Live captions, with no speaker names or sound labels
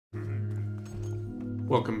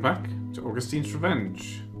Welcome back to Augustine's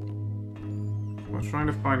Revenge. We're trying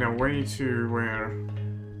to find our way to where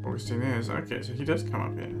Augustine is. Okay, so he does come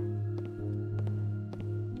up here.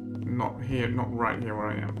 Not here, not right here where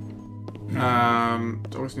I am.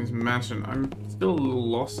 To Augustine's mansion. I'm still a little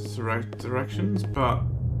lost as to directions, but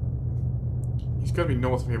he's got to be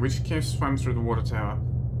north of here. We just can't swim through the water tower.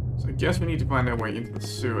 So I guess we need to find our way into the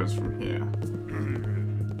sewers from here.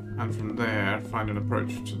 And from there, find an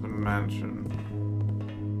approach to the mansion.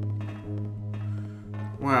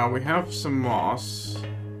 Well, we have some moss. I'm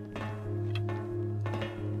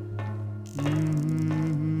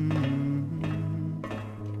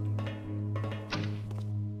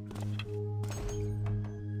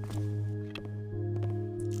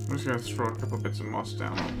just going to throw a couple bits of moss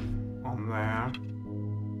down on there.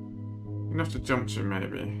 Enough to jump to,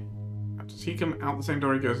 maybe. Does he come out the same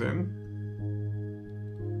door he goes in?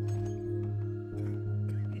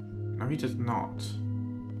 No, he does not.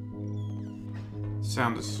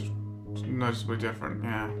 Sound is noticeably different,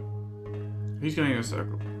 yeah. He's going in a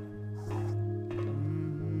circle.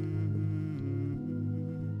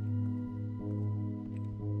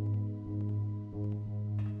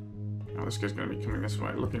 Oh, this guy's going to be coming this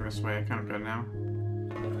way, looking this way. I can't go now.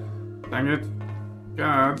 Dang it.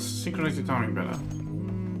 Guards, synchronize your timing better.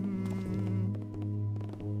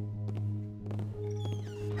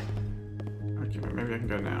 Okay, but maybe I can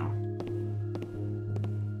go now.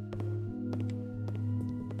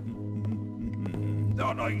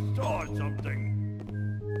 Thought I saw something.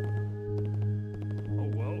 Oh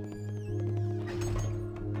well.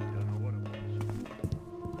 Don't know what it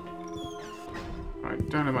was. Right,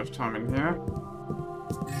 don't have much time in here.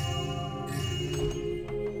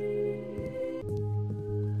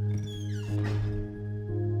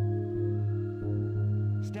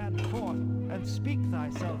 Stand forth and speak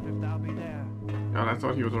thyself if thou be there. God, I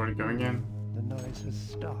thought he was already going in. The noise has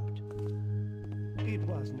stopped. It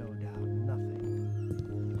was no doubt nothing.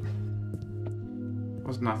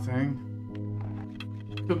 Was nothing.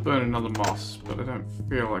 Could burn another moss, but I don't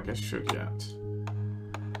feel like I should yet.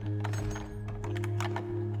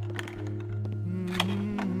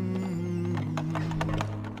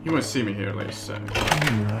 He won't see me here, at least, so.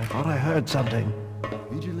 I thought I heard something.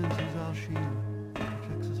 Vigilance is our shield,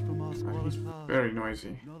 protects us from our He's squalid past. very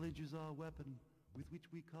noisy. Knowledge is our weapon, with which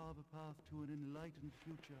we carve a path to an enlightened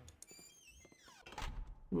future.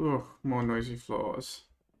 Ugh, more noisy floors.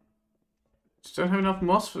 Just don't have enough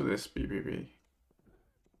moss for this, BBB.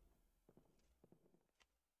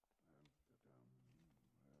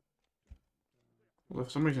 Well, for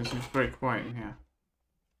some reason it seems very quiet in here.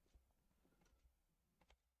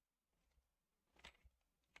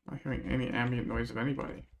 Not hearing any ambient noise of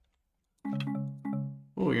anybody.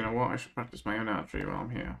 Oh, you know what? I should practice my own archery while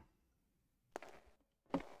I'm here.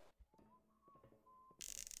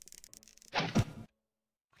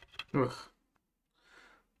 Ugh.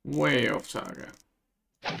 Way off target.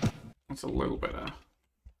 That's a little better.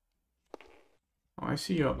 Oh, I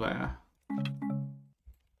see you up there.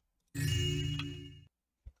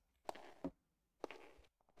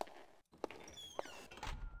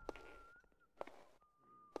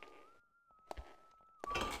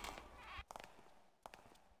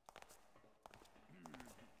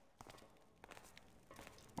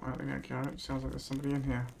 Well, I think Garrett. Sounds like there's somebody in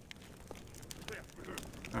here.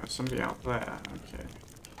 No, it's somebody out there. Okay.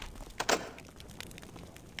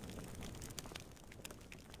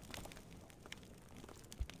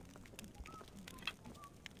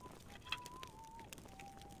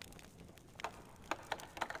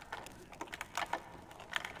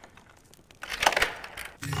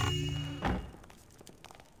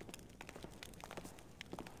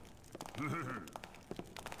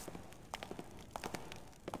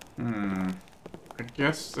 I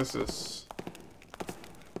guess this is...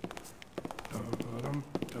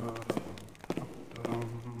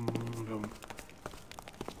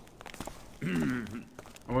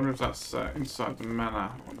 I wonder if that's inside the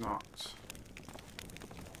manor or not.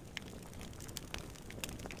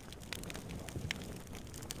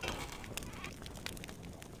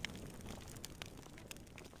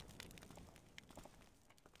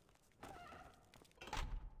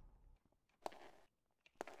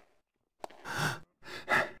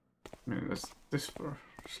 I mean, there's this for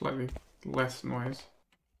slightly less noise.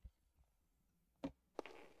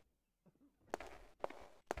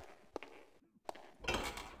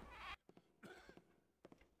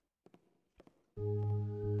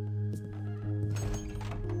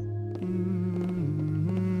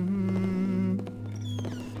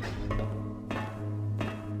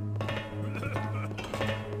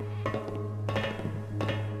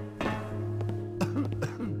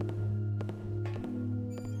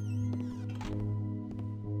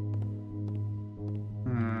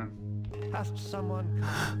 just someone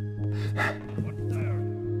coming. What's there?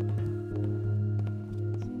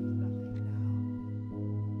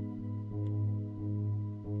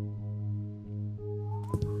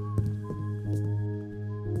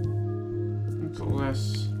 It's all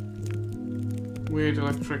less weird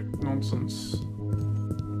electric nonsense.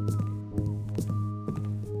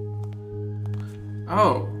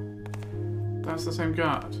 Oh, that's the same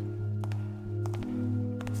guard.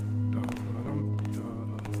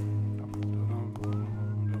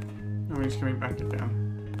 Oh, he's coming back again.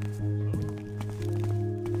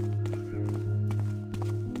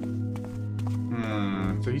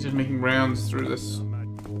 So he's just making rounds through this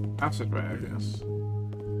passageway, I guess.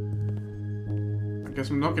 I guess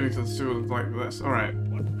I'm not getting to the sewer like this. Alright.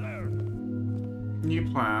 What's there?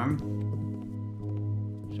 New plan.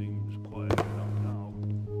 Seems quiet enough now.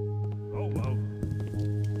 Oh well.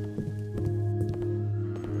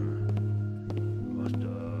 Must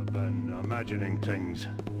have been imagining things.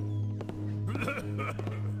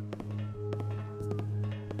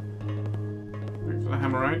 Wait for the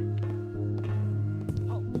hammer, right?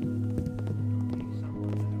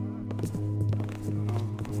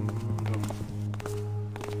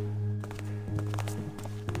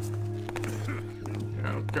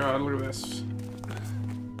 Oh god, look at this.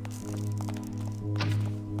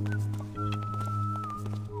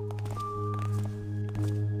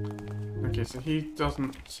 Okay, so he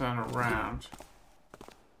doesn't turn around.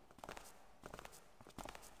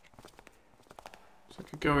 So I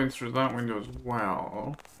could go in through that window as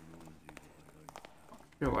well. I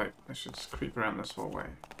feel like I should just creep around this hallway.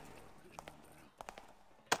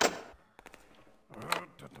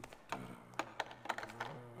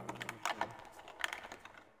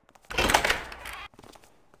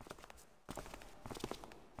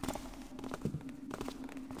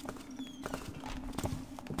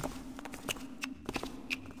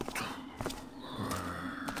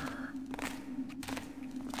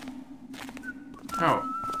 Oh,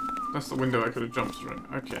 that's the window I could have jumped through.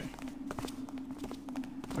 Okay.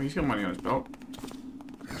 Oh, he's got money on his belt.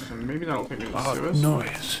 So maybe that'll take me to the sewers.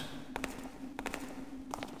 Noise.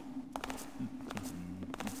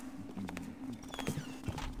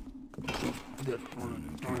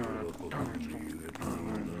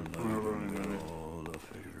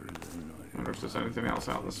 I wonder if there's anything else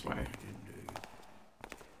out this way.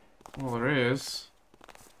 Well, there is.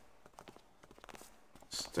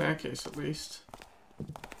 Staircase, at least.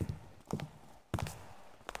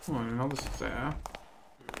 Oh, and another stair.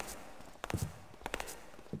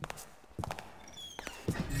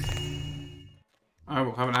 I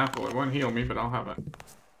will have an apple. It won't heal me, but I'll have it.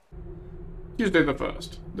 Tuesday the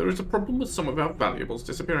 1st. There is a problem with some of our valuables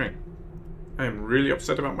disappearing. I am really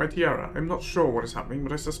upset about my tiara. I'm not sure what is happening,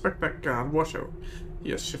 but I suspect that guard Washo. He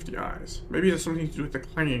has shifty eyes. Maybe it has something to do with the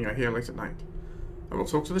clanging I hear late at night. I will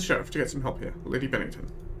talk to the sheriff to get some help here. Lady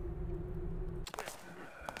Bennington.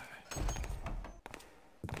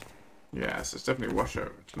 Yes, it's definitely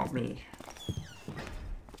Washo. It's not me.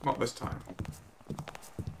 Not this time.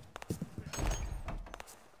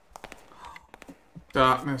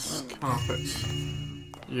 Darkness, carpet.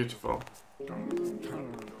 Beautiful.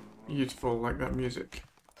 Beautiful, like that music.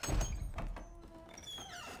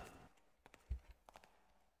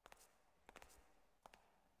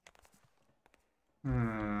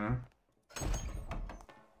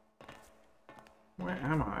 Where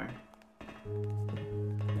am I?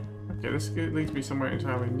 Okay, this leads me somewhere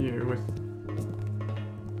entirely new with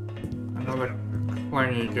another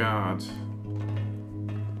clangy guard.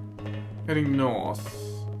 Heading north.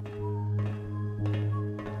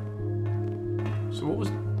 So what was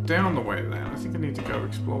down the way then? I think I need to go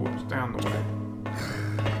explore what was down the way.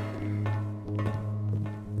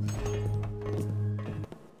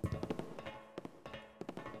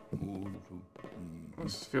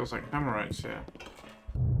 This feels like Hammerites here.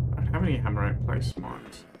 I don't have any Hammerite place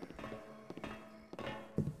marks.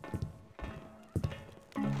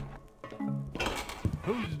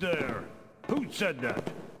 Who's there? Who said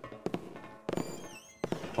that?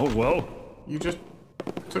 Oh well. You just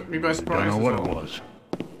took me by surprise. Don't know what it was.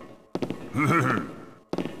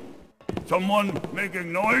 Someone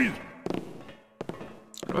making noise?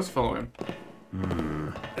 Let's follow him.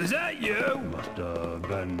 Is that you? Must have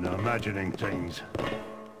been imagining things.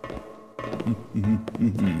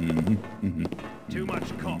 Too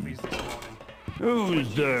much coffees this morning.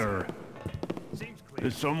 Who's there? Seems clear.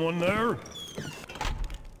 Is someone there?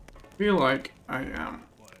 Feel like I am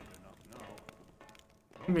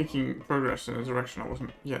making progress in a direction I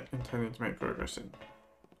wasn't yet intending to make progress in.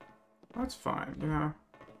 That's fine, you know.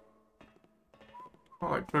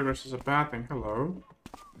 Not like progress is a bad thing. Hello.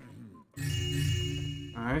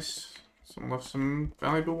 Nice. Someone left some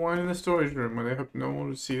valuable wine in the storage room where they hoped no one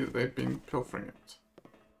would see that they'd been pilfering it.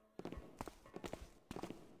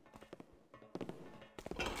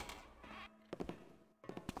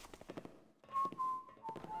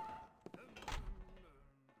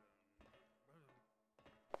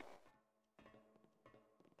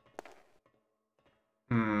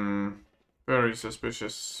 Very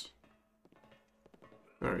suspicious.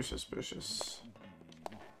 Very suspicious.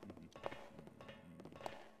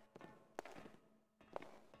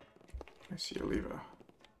 I see a lever.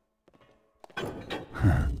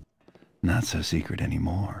 Huh. Not so secret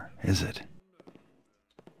anymore, is it?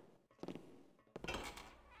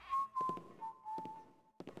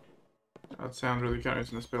 That sound really carries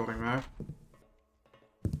in this building now.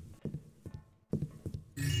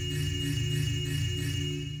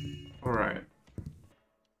 Alright.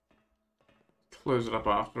 Close it up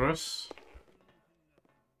after us.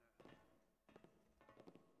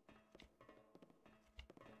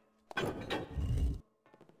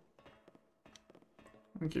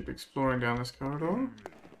 And keep exploring down this corridor.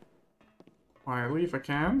 Quietly if I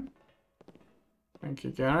can. Thank you,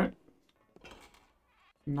 Garrett.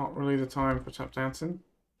 Not really the time for tap dancing.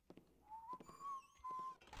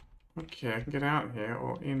 Okay, I can get out here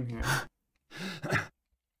or in here.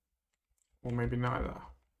 Or maybe neither.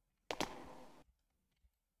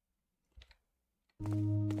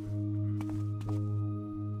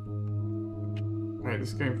 Wait, this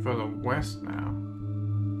is going further west now.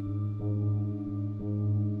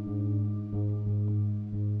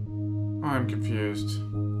 I'm confused.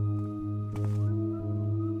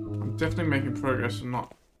 I'm definitely making progress. I'm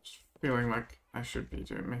not feeling like I should be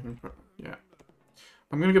making progress. Yeah.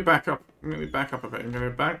 I'm gonna go back up. I'm gonna back up a bit. I'm gonna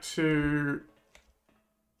go back to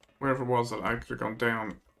wherever it was that I could have gone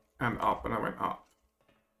down and up, and I went up.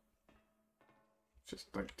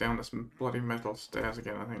 Just like down this bloody metal stairs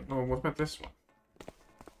again, I think. Oh, what about this one?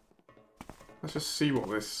 Let's just see what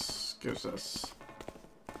this gives us.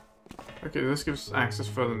 Okay, this gives access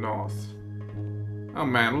further north. Oh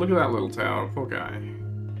man, look at that little tower. Poor guy.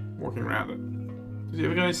 Walking around it. Did he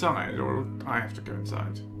ever go inside, or do I have to go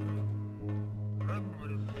inside?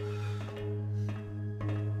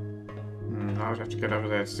 I would have to get over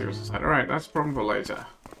there to see what's inside. Alright, that's a problem for later.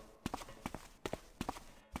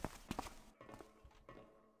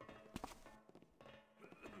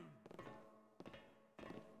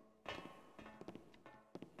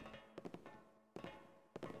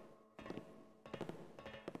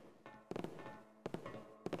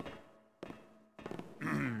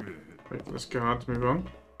 Wait for this guard to move on.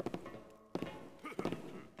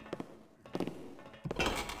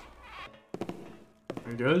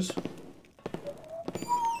 There he goes.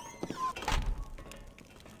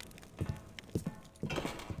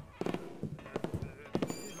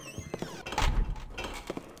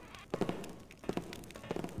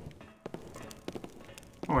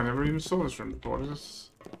 Oh, I never even saw this room before. Is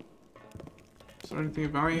there anything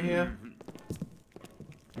of value here?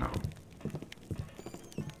 No.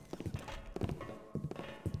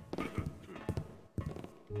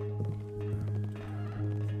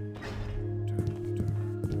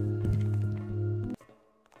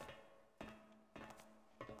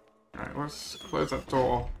 Alright, let's close that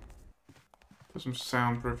door for some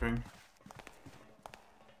soundproofing.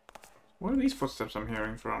 What are these footsteps I'm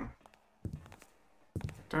hearing from?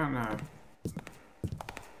 Don't know.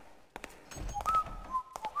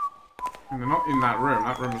 And they're not in that room.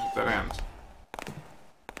 That room is a dead end.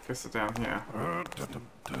 I guess they're down here.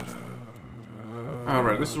 Oh,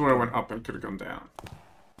 right. This is where I went up and could have gone down.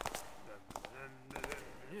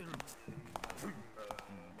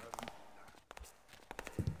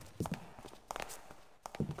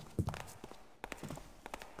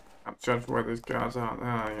 I'll judge where these guards are.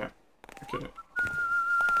 Ah, yeah. Okay.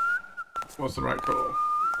 What's the right call?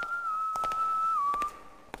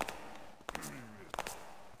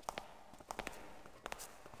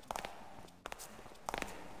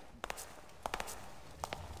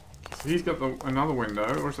 So he's got another window,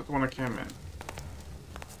 or is that the one I came in?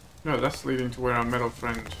 No, that's leading to where our metal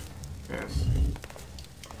friend is.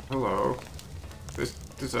 Hello. This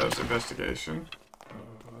deserves investigation.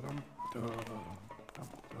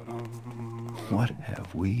 What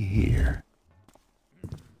have we here?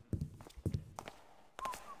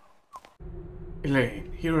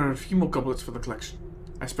 Elaine, here are a few more goblets for the collection.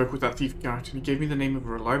 I spoke with that thief Garrett, and he gave me the name of a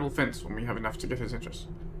reliable fence when we have enough to get his interest.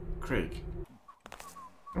 Craig.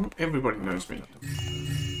 Oh, everybody knows me.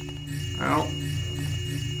 Well.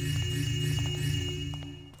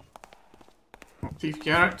 Thief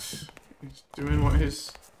Garrett is doing what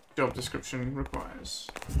his job description requires.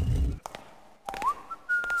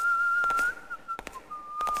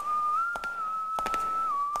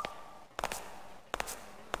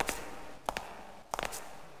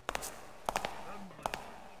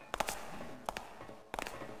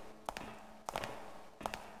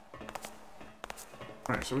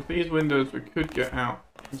 Right, so with these windows, we could get out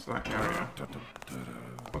into that area.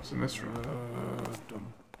 What's in this room?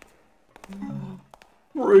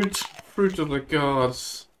 Fruit! Fruit of the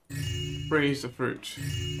gods. Praise the fruit.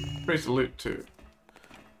 Praise the loot too.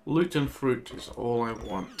 Loot and fruit is all I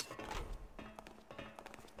want.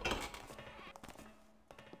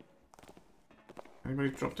 Anybody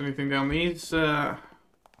dropped anything down these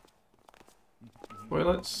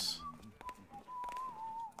toilets?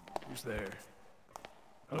 Who's there?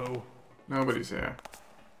 Hello? Nobody's here.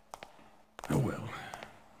 Oh well.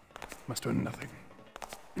 Must have nothing.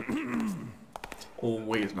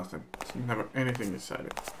 Always nothing. There's never anything inside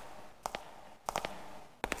it.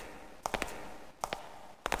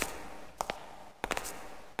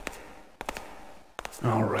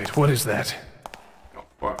 Alright, what is that? Oh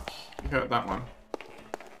fuck. You heard that one.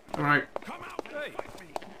 Alright. Come out! Hey!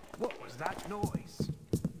 What was that noise?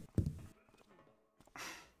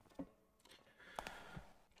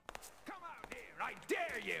 Come out here! I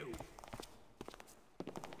dare you!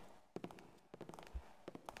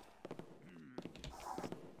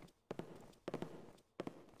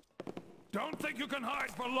 Don't think you can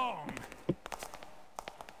hide for long!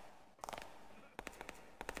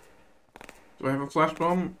 Do I have a flash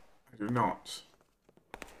bomb? I do not.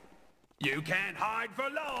 You can't hide for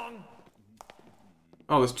long!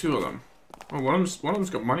 Oh, there's two of them. Oh, one of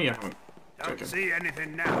them's got money I haven't Don't taken. see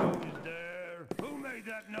anything now. Who's there? Who made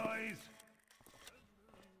that noise?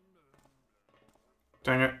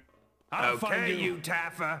 Dang it. I'll find you,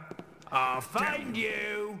 Taffer. I'll find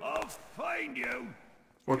you. I'll find you.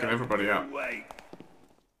 Working everybody up. Wait.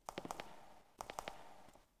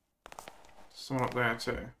 Someone up there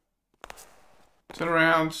too. Turn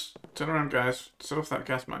around guys. Set off that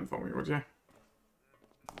gas mine for me, would you?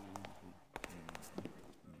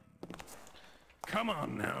 Come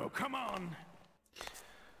on now, come on.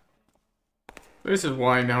 This is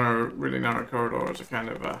why really narrow corridors are kind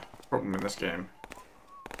of a problem in this game.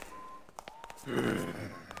 There's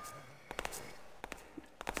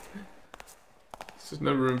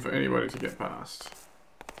no room for anybody to get past.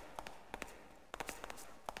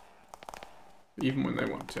 Even when they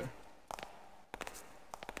want to.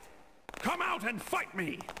 Come out and fight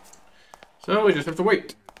me. So we just have to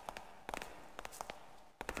wait.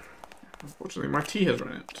 Unfortunately, my tea has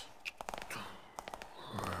run out.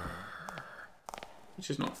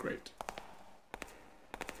 Which is not great.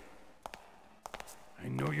 I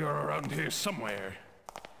know you're around here somewhere.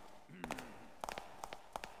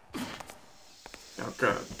 Oh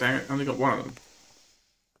god, dang it, I only got one of them.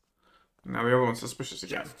 Now the other one's suspicious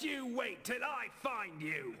again. Just you wait till I find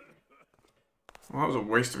you. Well, that was a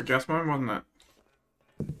waste of a gas mine, wasn't it?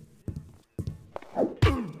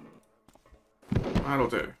 That'll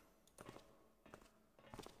do.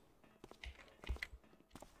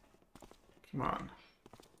 Come on.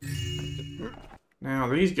 Now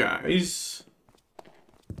these guys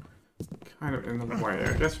kind of in the way.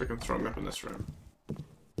 I guess we can throw them up in this room.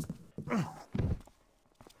 So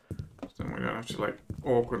then we don't have to like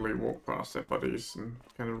awkwardly walk past their buddies and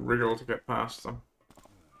kind of wriggle to get past them.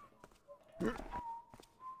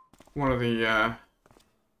 One of the I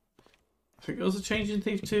think it was a change in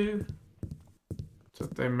Thief 2. So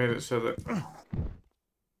they made it so that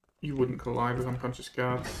you wouldn't collide with unconscious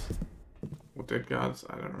guards. Or dead guards,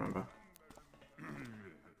 I don't remember.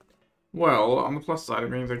 Well, on the plus side,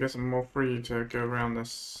 it means I guess I'm more free to go around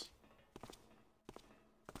this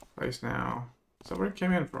place now. Is that where it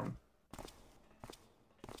came in from?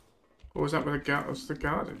 Or was that where the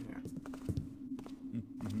guard in here?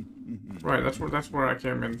 Right, that's where I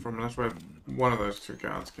came in from, and that's where one of those two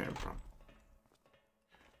guards came from.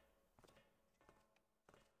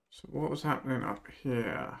 So what was happening up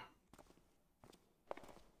here?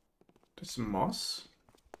 There's some moss.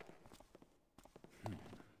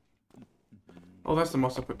 Oh, that's the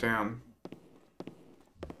moss I put down.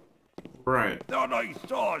 Right. Thought I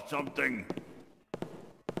saw something.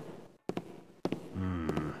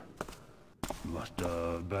 Must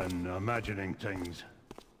have been imagining things.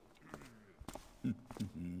 I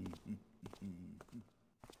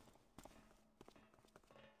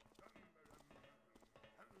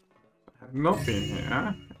have not been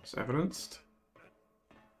here, it's evidenced.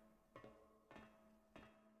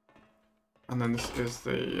 And then this is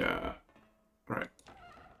the, right.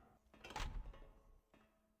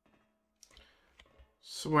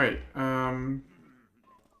 So wait, now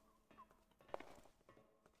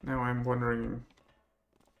I'm wondering...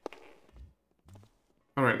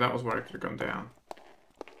 Alright, that was where I could have gone down.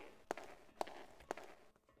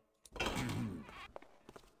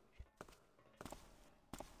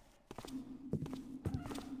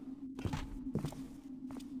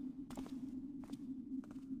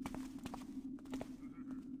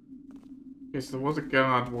 Okay, so there was a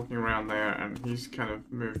guard walking around there, and he's kind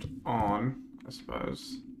of moved on, I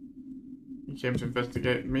suppose. He came to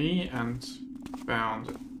investigate me and found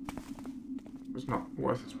it was not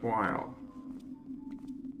worth his while.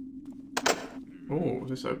 Oh,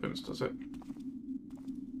 this opens, does it?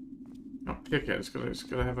 Not pick it, it's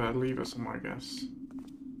gotta have a lever somewhere, I guess.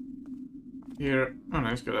 Here, oh no,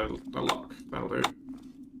 it's got a lock, that'll do.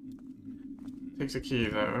 Takes a key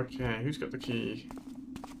though, okay, who's got the key?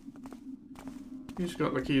 Who's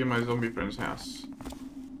got the key to my zombie friend's house?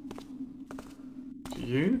 Do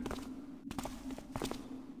you?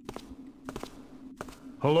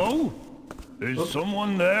 Hello? Is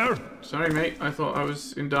someone there? Sorry mate, I thought I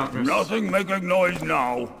was in darkness. Nothing making noise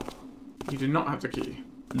now. You do not have the key.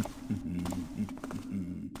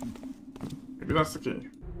 Maybe that's the key.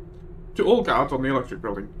 To all guards on the electric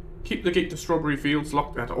building, keep the gate to Strawberry Fields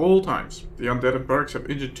locked at all times. The undead and barracks have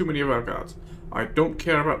injured too many of our guards. I don't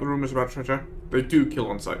care about the rumors about treasure. They do kill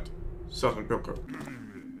on sight. Southern Pilco.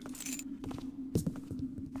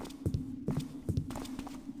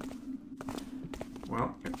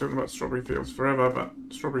 Well, I don't know about Strawberry Fields forever, but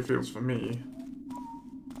Strawberry Fields for me.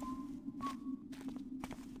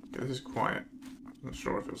 Okay, this is quiet. I'm not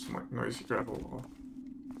sure if it's some like noisy gravel or...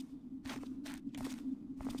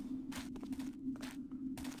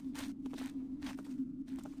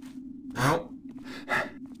 Well,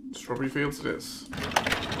 Strawberry Fields it is.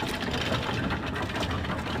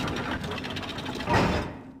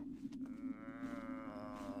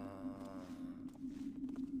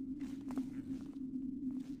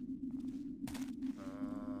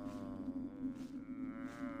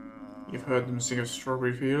 You've heard them sing of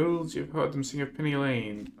Strawberry Fields, you've heard them sing of Penny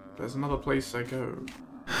Lane. There's another place I go.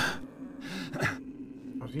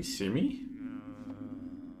 Oh, did he see me?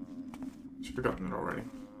 He's forgotten it already.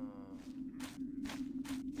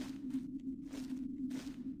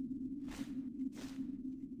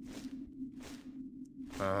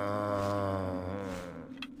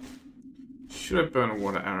 Should I burn a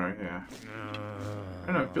water arrow here? I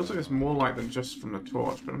don't know, it feels like there's more light than just from the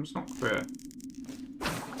torch, but I'm just not clear.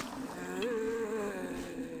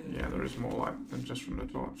 Yeah, there is more light than just from the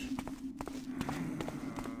torch.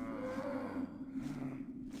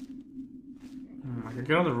 I could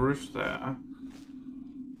get on the roof there.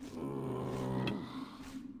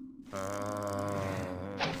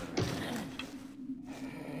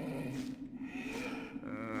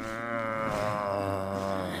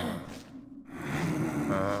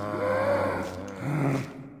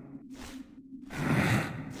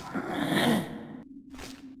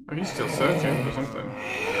 Oh, he's still searching for something.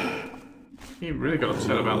 He really got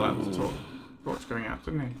upset about that torch going out,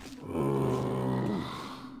 didn't he?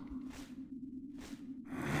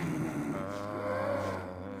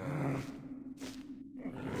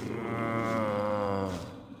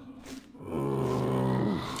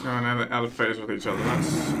 Oh, now they're out of phase with each other.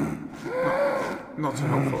 That's not so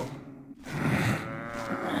helpful.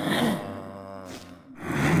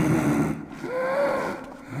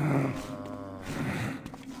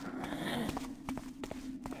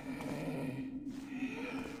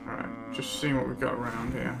 Alright, just seeing what we've got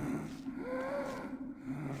around here.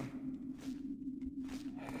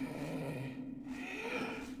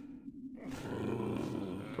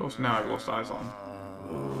 Of course, now I've lost eyes on.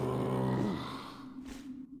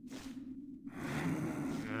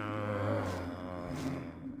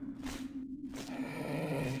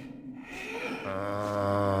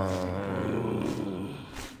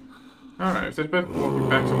 Alright, if they're both walking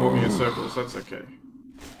back to walking in circles, that's okay.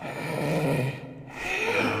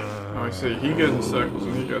 Oh, I see. He goes in circles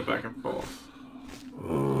and he goes back and forth.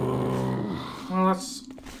 Well, that's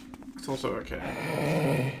also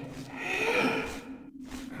okay.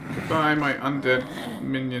 Goodbye, my undead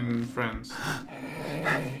minion friends. So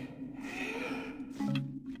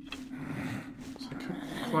I could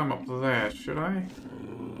climb up there, should I?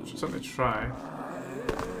 Should certainly try.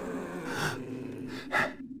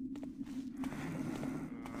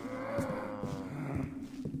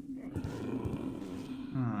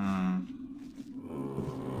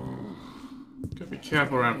 Gotta be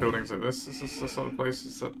careful around buildings like this. This is the sort of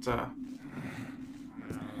places that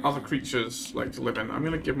other creatures like to live in. I'm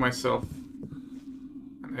gonna give myself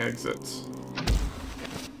an exit.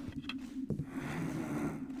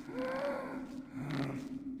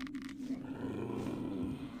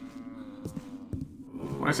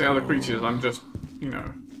 When I say other creatures, I'm just, you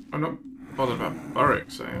know, I'm not bothered about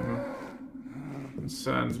burricks. I'm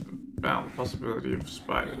concerned about the possibility of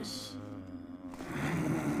spiders.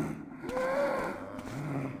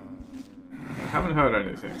 I haven't heard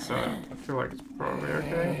anything, so I feel like it's probably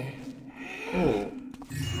okay. Oh.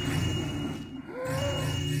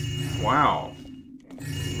 Wow.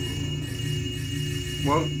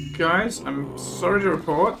 Well, guys, I'm sorry to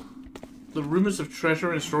report. The rumors of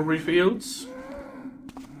treasure in strawberry fields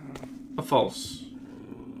are false.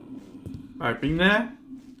 I've been there.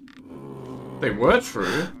 They were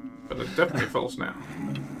true, but they're definitely false now.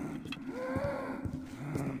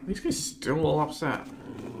 These guys still all upset.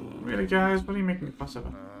 Really, guys? What are you making a fuss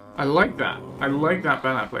over? I like that. I like that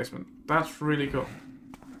banner placement. That's really cool.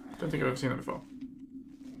 Don't think I've ever seen that before.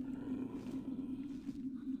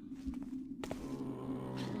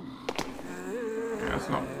 Yeah, let's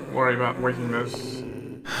not worry about waking those.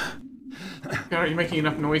 Garrett, you're making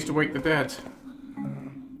enough noise to wake the dead.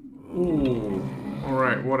 Ooh.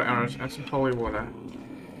 Alright, water arrows. Add some holy water.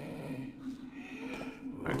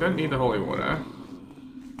 I don't need the holy water.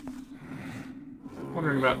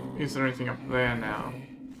 Wondering about, is there anything up there now?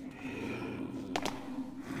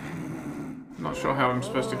 Not sure how I'm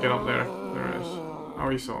supposed to get up there. There is. Oh,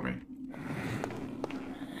 he saw me.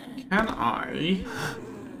 Can I?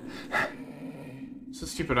 It's a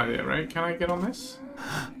stupid idea, right? Can I get on this?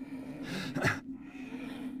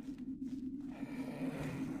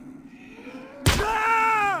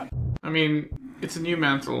 I mean, it's a new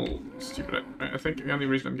mantle. Stupid. I think the only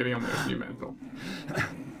reason I'm getting on there is new mantle.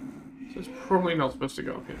 So it's probably not supposed to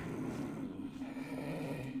go up here.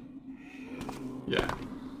 Yeah.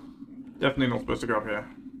 Definitely not supposed to go up here.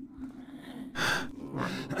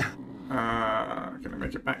 Alright. Can I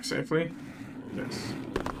make it back safely? Yes.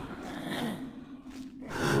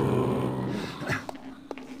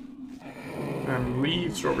 And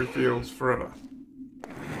leave strawberry fields forever.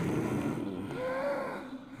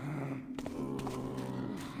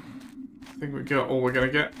 I think we got all we're gonna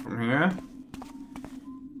get from here.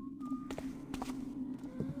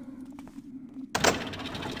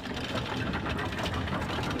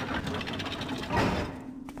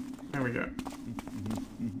 There we go.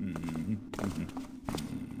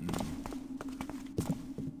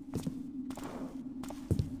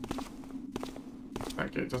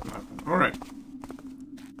 Okay, it doesn't happen. Alright.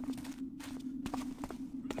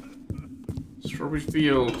 Strawberry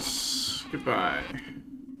fields. Goodbye.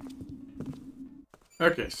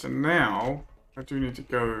 Okay, so now I do need to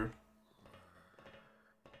go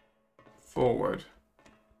forward.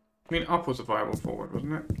 I mean, up was a viable forward,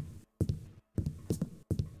 wasn't it?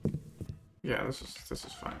 Yeah, this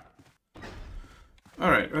is fine.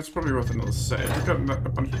 Alright, that's probably worth another save. We've got a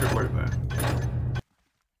bunch of good loot there.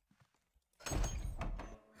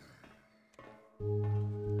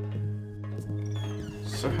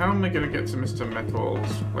 So how am I going to get to Mr.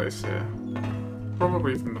 Metal's place here?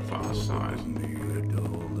 Probably from the far side. Get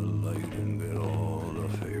all the light and get all the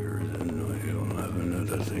favors, and I don't have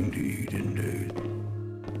another thing to eat in days.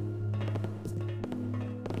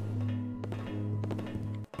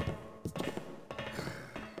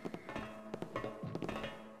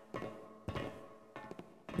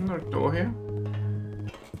 Isn't there a door here?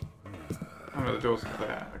 Oh no, the door's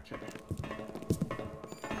there, okay.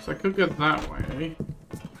 So I could go that way.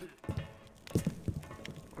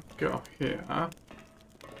 I'll go up here.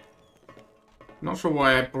 Not sure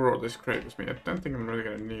why I brought this crate with me. I don't think I'm really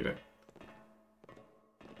going to need it.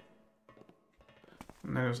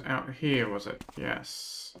 And then it was out here, was it?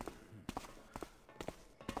 Yes.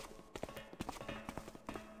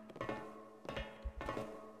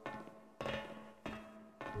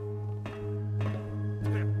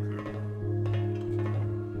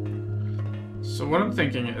 So what I'm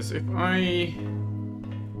thinking is if I...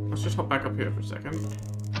 Let's just hop back up here for a second.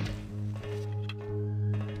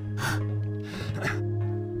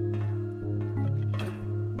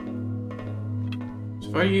 So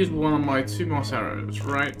if I use one of my 2 moss arrows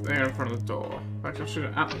right there in front of the door, in fact I'll shoot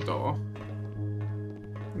it at the door,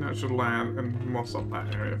 and that should land and moss up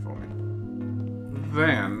that area for me.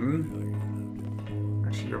 Then...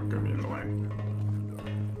 Actually, you're going to be in the way.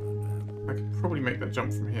 I could probably make that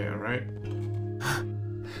jump from here, right?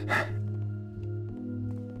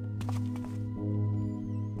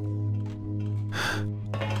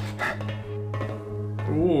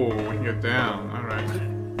 Ooh, we can get down. Alright.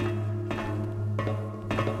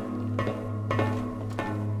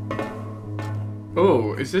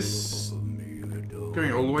 Oh, is this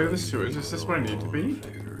going all the way to the sewers? Is this where I need to be?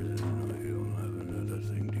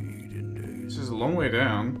 This is a long way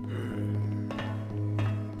down.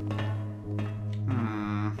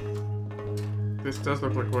 This does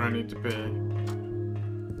look like where I need to be. In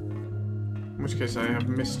which case I have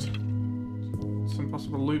missed some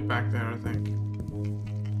possible loot back there, I think.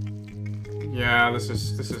 Yeah, this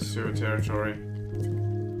is sewer territory.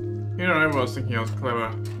 Here I was thinking I was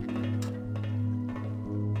clever.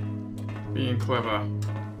 Being clever.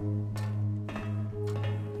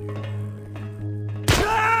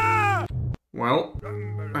 Well,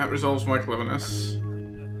 that resolves my cleverness.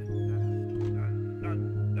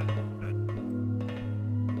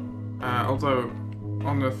 Although,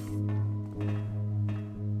 on the...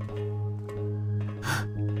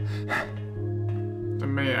 there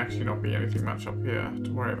may actually not be anything much up here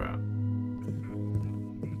to worry about.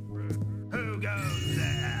 Who goes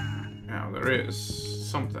there? Now, there is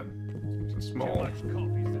something. Something small.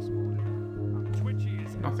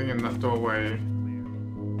 Nothing in that doorway.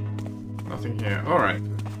 Nothing here. Alright.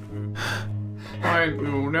 Fine, we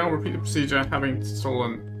will now repeat the procedure, having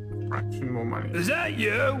stolen a fraction more money. Is that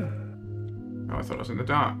you? Oh, I thought I was in the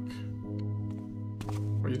dark.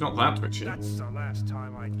 Well, you're not that twitchy. That's the last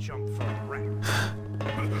time I jumped for a rat.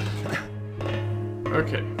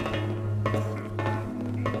 Okay.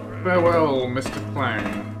 Farewell, Mr.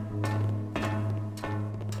 Clown.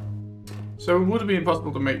 So it would have been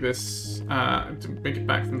possible to make this, to make it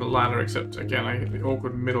back from the ladder, except again I hit the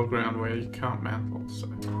awkward middle ground where you can't mantle, so...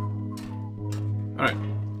 Alright.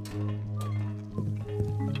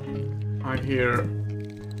 I hear...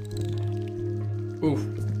 Oof.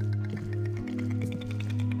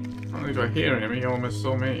 Not only do I hear him, he almost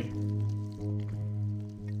saw me.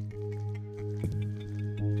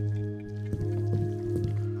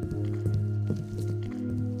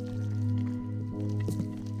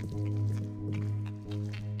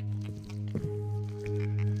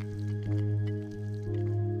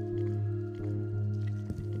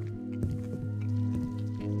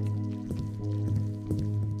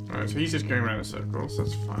 Alright, so he's just going around in circles,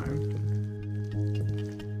 that's fine.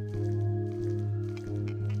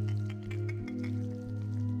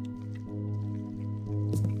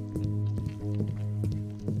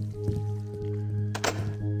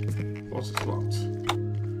 What's this locked?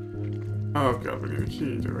 Oh god, we need a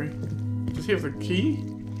key, do we? Does he have the key?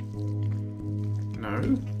 No.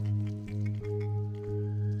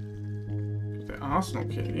 The arsenal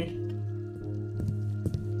key.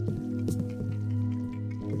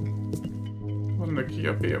 Wasn't a key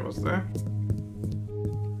up here, was there?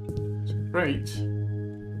 Great.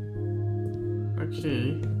 No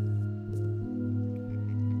key.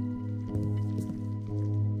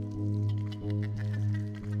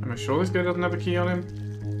 Am I sure this guy doesn't have a key on him?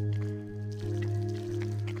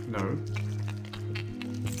 No.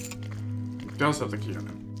 He does have the key on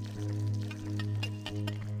him.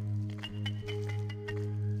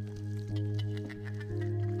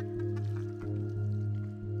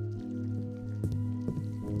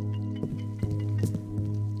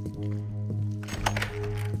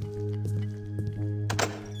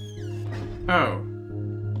 Oh.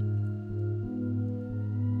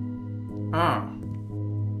 Ah.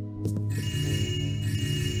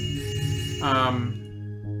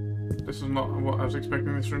 This is not what I was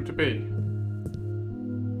expecting this room to be.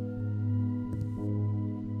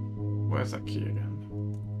 Where's that key again?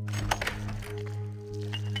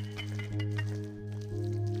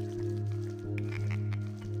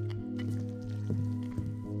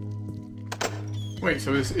 Wait,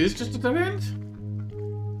 so this is just a dead end?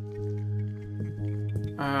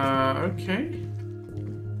 Okay.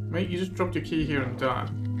 Mate, you just dropped your key here and died.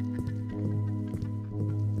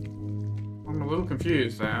 I'm a little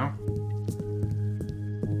confused now.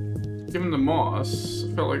 Given the moss,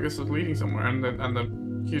 I felt like this was leading somewhere, and the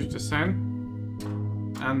huge descent,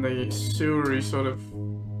 and the sewery sort of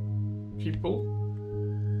people.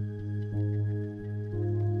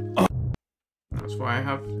 That's why I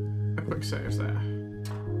have a quick save there.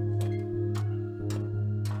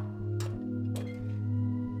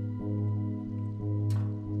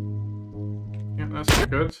 That's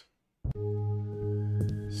good.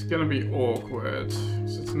 It's gonna be awkward.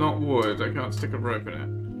 So it's not wood, I can't stick a rope in it.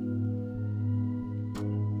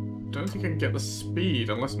 Don't think I can get the speed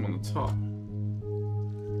unless I'm on the top.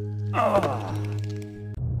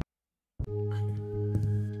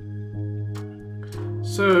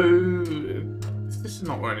 So, if this is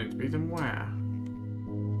not where I need to be, then where?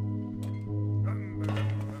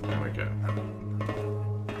 There we go.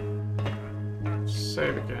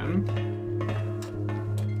 Save again.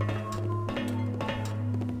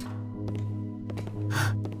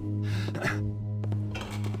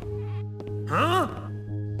 Huh?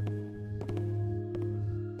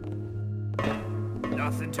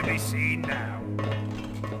 Nothing to be seen now.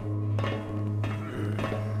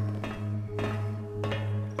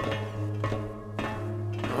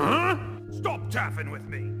 Huh? Stop taffing with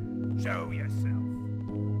me. Show yourself.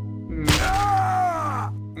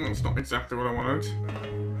 Ah! That's not exactly what I wanted.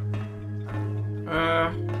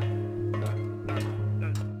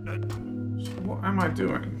 So what am I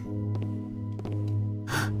doing?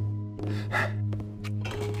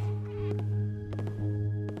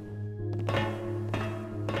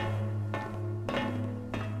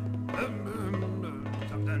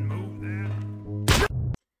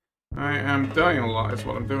 I am dying a lot is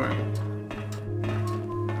what I'm doing.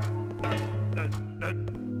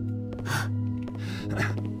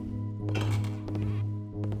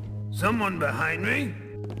 Someone behind me?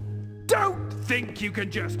 Don't think you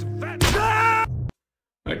can just vanish.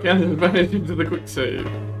 Again, vanish into the quick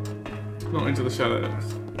save. Not into the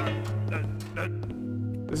shadows.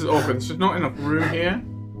 This is awkward. There's just not enough room here.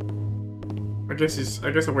 I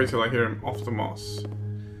guess I'll wait till I hear him off the moss.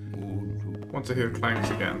 Once I hear the clanks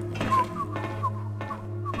again. Okay.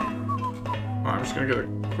 Alright, I'm just gonna get a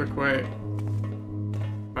quick way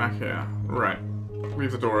back here. Right.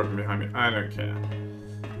 Leave the door open behind me. I don't care.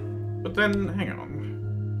 But then, hang on.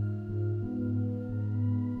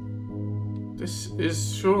 This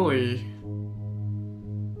is surely...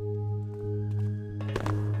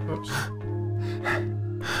 Oops.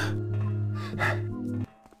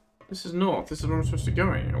 This is north. This is where I'm supposed to be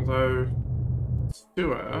going. Although...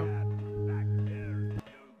 sewer...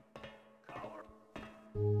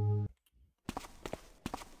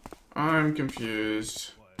 I'm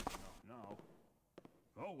confused.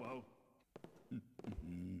 Oh well.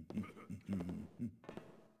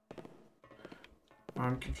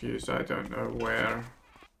 I'm confused. I don't know where.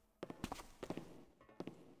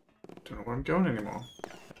 Don't know where I'm going anymore.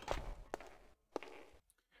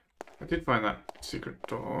 I did find that secret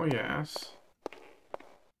door, yes.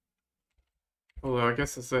 Although I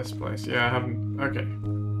guess it's this place. Yeah, I haven't. Okay.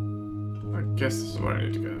 I guess this is where I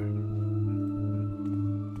need to go.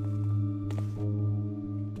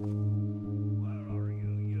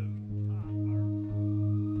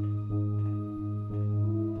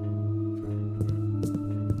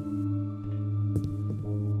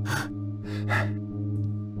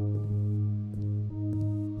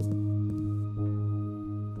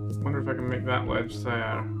 Wonder if I can make that ledge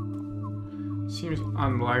there. Seems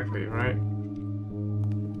unlikely, right?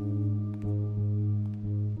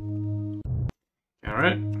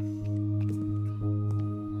 Garrett?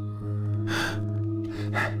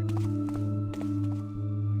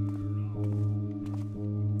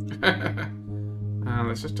 And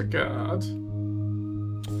there's just a guard.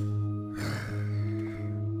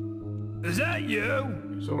 Is that you?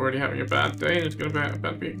 He's already having a bad day and it's going to be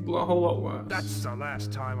about to be a whole lot worse. That's the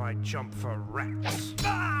last time I jump for rats.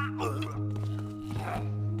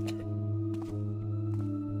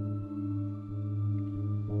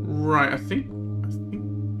 Right, I think,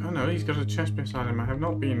 oh no, he's got a chest beside him. I have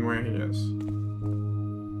not been where he is.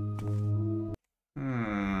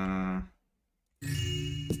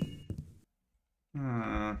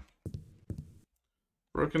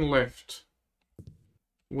 Broken lift.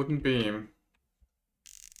 Wooden beam.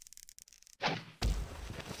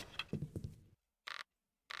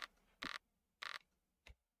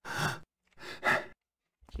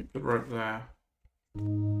 Keep the rope there.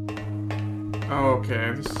 Oh,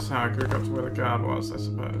 okay, this is how I could have got to where the guard was, I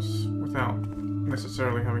suppose, without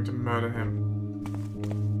necessarily having to murder him.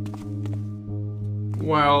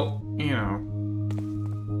 Well, you know.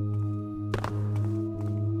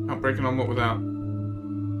 Can't break an omelette without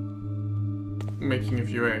making a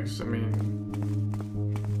few eggs. I mean,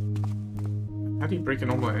 how do you break an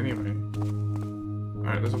omelette anyway?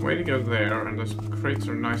 Alright, there's a way to go there, and those crates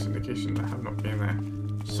are a nice indication that I have not been there.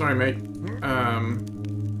 Sorry, mate.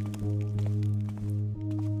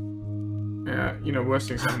 Yeah, you know, worst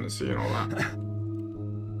things happen to see and all that.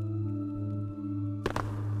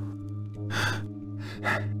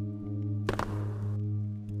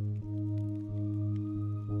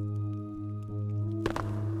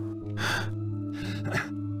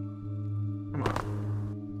 Come on.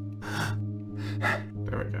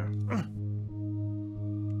 There we go.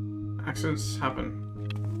 Accidents happen.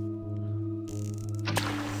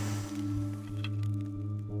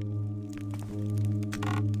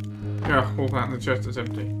 Yeah, all that in the chest is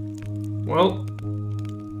empty. Well.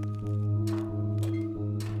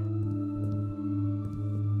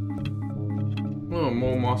 Oh,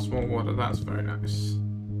 more moss, more water. That's very nice.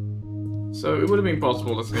 So it would have been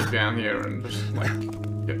possible to sneak down here and just, like,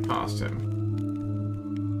 get past him.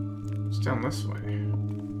 It's down this way.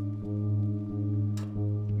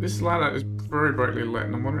 This ladder is very brightly lit,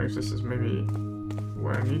 and I'm wondering if this is maybe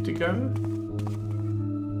where I need to go?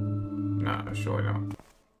 No, surely not.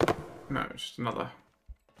 No, just another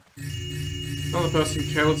person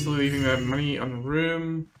carelessly leaving their money on the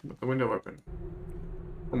room with the window open.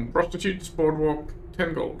 From prostitutes, boardwalk,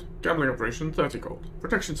 10 gold. Gambling operation, 30 gold.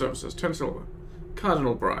 Protection services, 10 silver.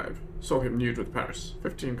 Cardinal bribe. Saw him nude with Paris,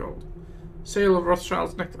 15 gold. Sale of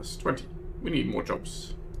Rothschild's necklace, 20. We need more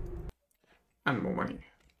jobs. And more money.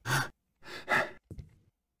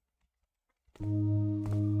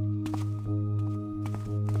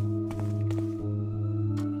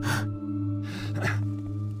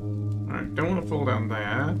 fall down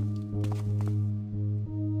there.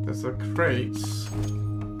 There's the crates.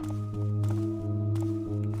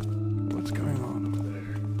 What's going on over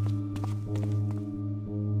there?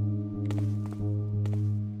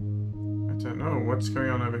 I don't know what's going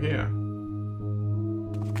on over here.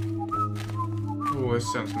 Oh, this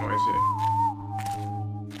sounds noisy.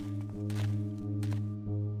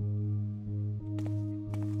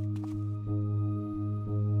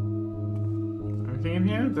 Anything in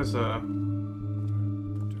here? There's a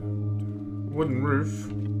wooden roof.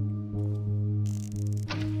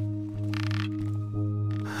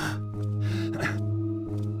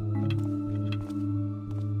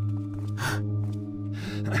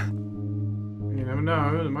 You never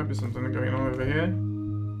know, there might be something going on over here.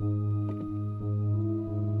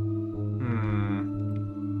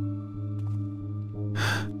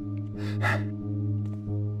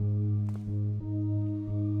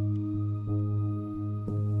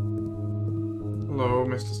 Hello,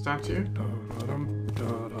 Mr. Statue.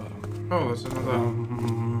 Oh, there's another.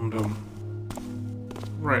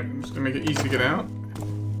 Right, I'm just gonna make it easy to get out.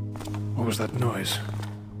 What was that noise?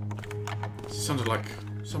 It sounded like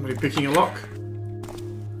somebody picking a lock.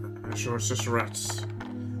 I'm sure it's just rats.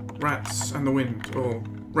 Rats and the wind. Or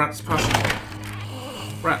rats passing wind.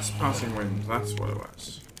 Rats passing wind, that's what it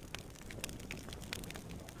was.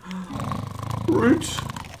 Root!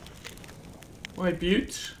 Why,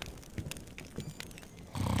 Butte?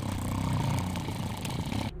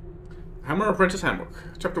 Hammer Apprentice Handbook.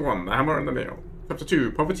 Chapter 1, The Hammer and the Nail. Chapter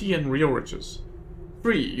 2, Poverty and Real Riches.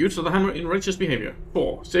 3, Use of the Hammer in Righteous Behavior.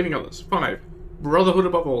 4, Saving Others. 5, Brotherhood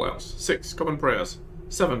above all else. 6, Common Prayers.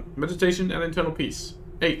 7, Meditation and Internal Peace.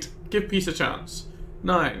 8, Give Peace a Chance.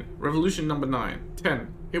 9, Revolution number 9.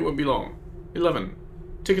 10, It Won't Be Long. 11,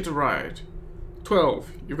 Ticket to Ride. 12,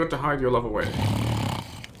 You've Got to Hide Your Love Away.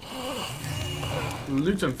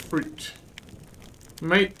 Loot and Fruit.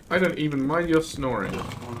 Mate, I don't even mind your snoring.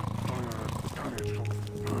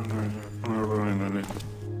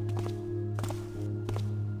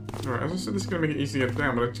 Alright, as I said, this is going to make it easy to get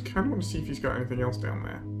down, but I kind of want to see if he's got anything else down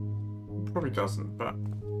there. Probably doesn't, but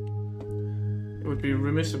it would be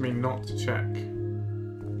remiss of me not to check.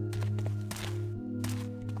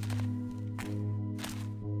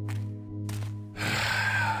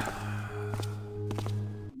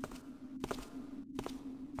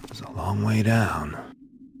 It's a long way down.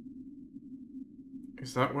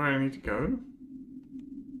 Is that where I need to go?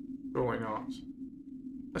 Surely not.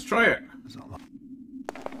 Let's try it! It's a long...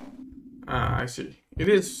 Ah, I see. It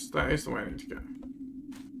is. That is the way I need to go.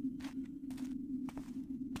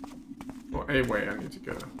 Or a way I need to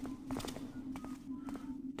go.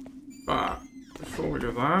 But before we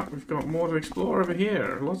do that, we've got more to explore over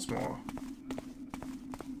here. Lots more.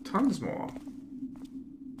 Tons more.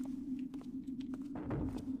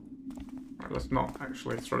 Alright, let's not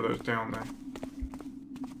actually throw those down there.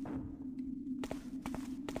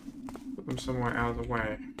 Put them somewhere out of the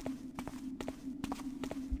way.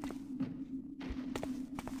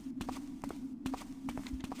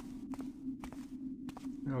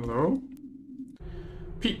 Hello?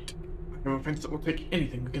 Pete! I have a fence that will take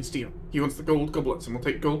anything we can steal. He wants the gold goblets and will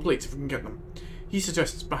take gold plates if we can get them. He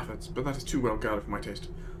suggests Baffords, but that is too well guarded for my taste.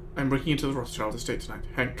 I am breaking into the Rothschild estate tonight.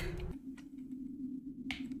 Hank.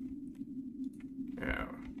 Yeah.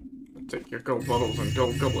 I'll take your gold bottles and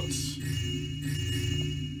gold goblets.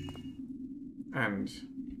 And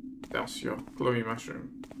douse your glowy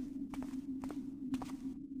mushroom.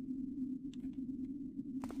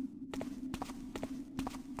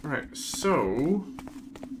 Right, so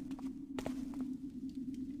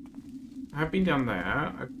I've been down there.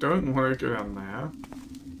 I don't want to go down there.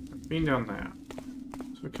 I've been down there.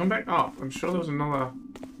 So we come back up. I'm sure there was another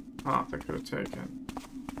path I could have taken.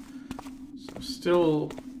 So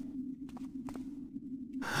still...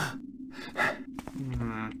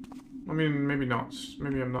 I mean, maybe not.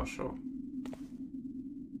 Maybe I'm not sure.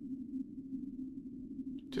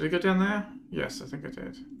 Did I go down there? Yes, I think I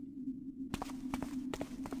did.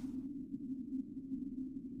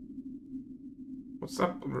 What's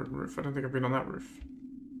that roof? I don't think I've been on that roof.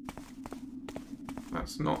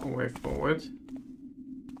 That's not a way forward.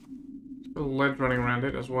 There's a ledge running around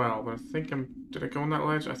it as well, but I think I'm... Did I go on that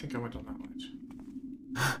ledge? I think I went on that ledge.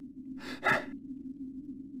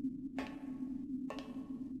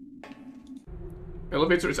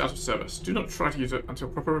 Elevator is out of service. Do not try to use it until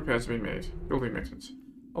proper repairs have been made. Building maintenance.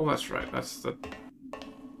 Oh, that's right. That's the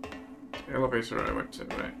elevator I went to,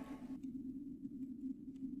 right?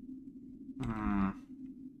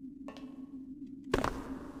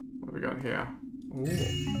 What have we got here? Ooh.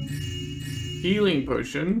 Healing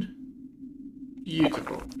potion.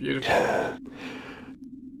 Beautiful. Beautiful.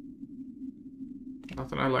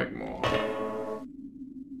 Nothing I like more.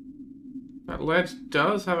 That ledge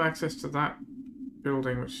does have access to that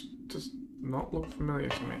building, which does not look familiar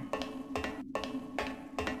to me.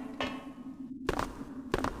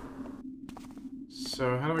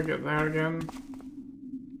 So how do I get there again?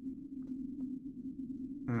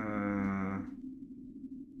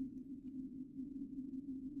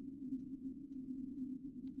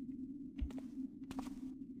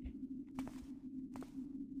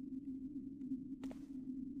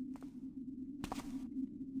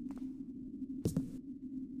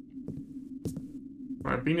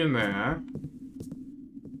 I've been in there.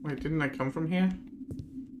 Wait, didn't I come from here?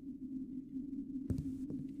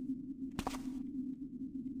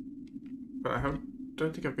 But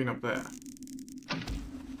don't think I've been up there.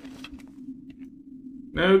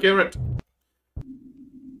 No, Garrett!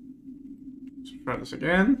 Let's try this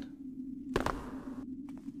again.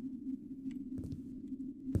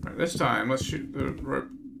 Right, this time, let's shoot the rope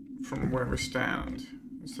from where we stand,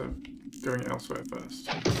 instead of going elsewhere first.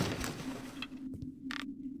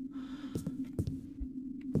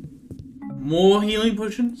 More healing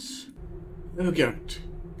potions? Oh, Garrett.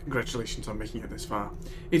 Congratulations on making it this far.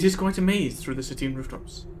 It is quite a maze through the city and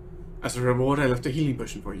rooftops. As a reward, I left a healing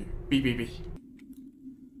potion for you. BBB.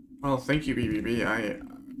 Well, thank you, BBB. I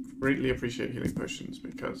greatly appreciate healing potions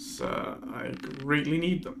because I greatly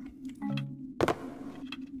need them.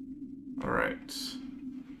 Alright.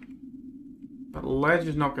 That ledge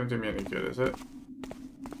is not going to do me any good, is it?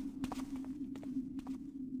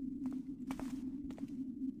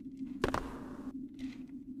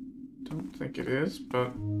 Don't think it is,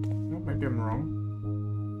 but well, maybe I'm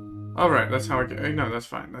wrong. Alright, that's how I get... No, that's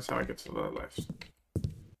fine. That's how I get to the left.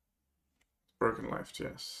 Broken left,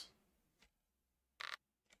 yes.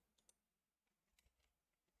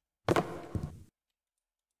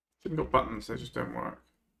 Shouldn't got buttons, they just don't work.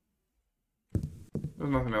 There's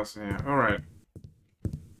nothing else in here. Alright. I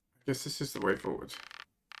guess this is the way forward.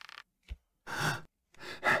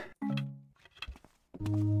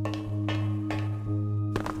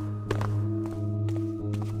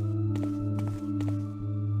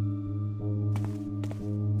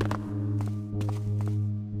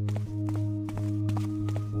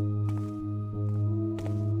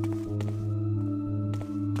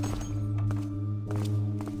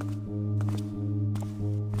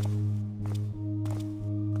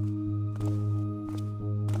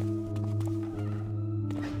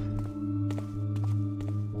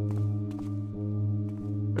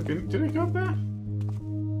 Did I go up there?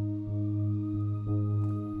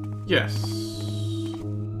 Yes.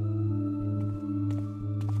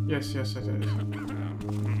 Yes, I did.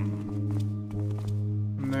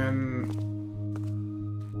 And then...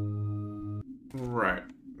 Right.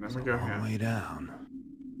 Then we go here. Way down.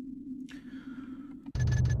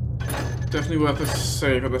 Definitely worth a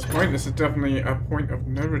save at this point. This is definitely a point of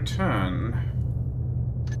no return.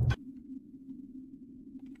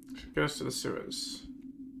 Should get us to the sewers.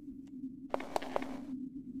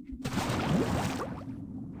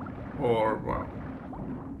 Or, well,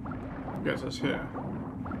 gets us here.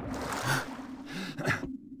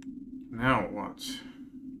 Now what?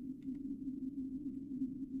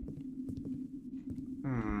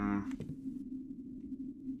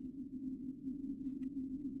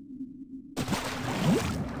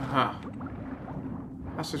 Aha.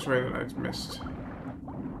 Passageway that I'd missed.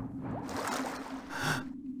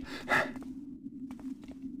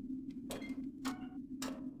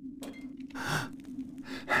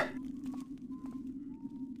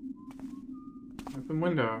 Open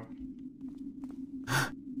window.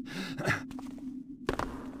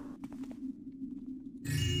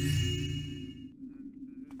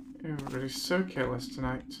 Everybody's so careless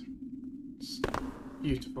tonight. It's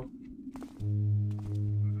beautiful.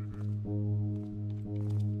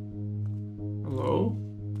 Hello?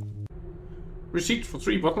 Receipt for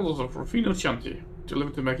 3 bottles of Rufino Chianti.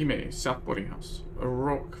 Delivered to Maggie May, South Boarding House.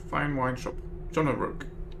 O'Rourke Fine Wine Shop. John O'Rourke.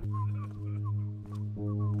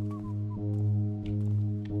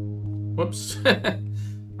 Whoops.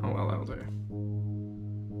 Oh well, that'll do.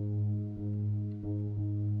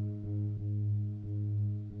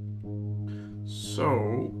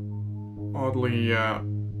 So, oddly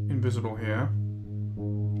invisible here.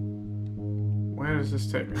 Where does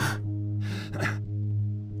this take me?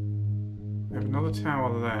 We have another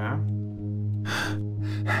tower there.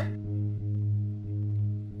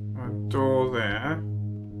 A door there.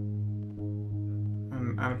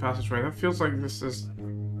 And a passageway. That feels like this is...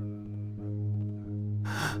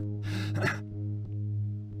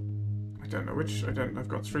 I've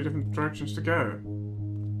got 3 different directions to go.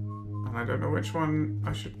 And I don't know which one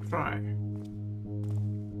I should try.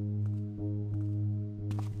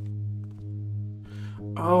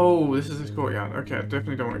 Oh, this is his courtyard. Okay, I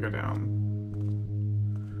definitely don't want to go down.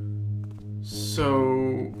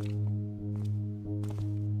 So...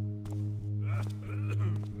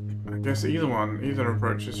 I guess either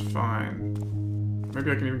approach is fine.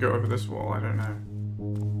 Maybe I can even go over this wall, I don't know.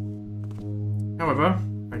 However,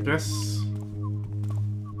 I guess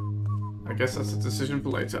that's a decision for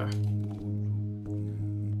later.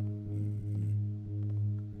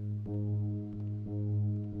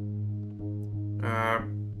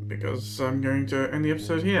 Because I'm going to end the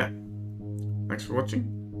episode here. Thanks for watching,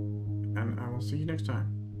 and I will see you next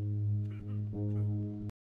time.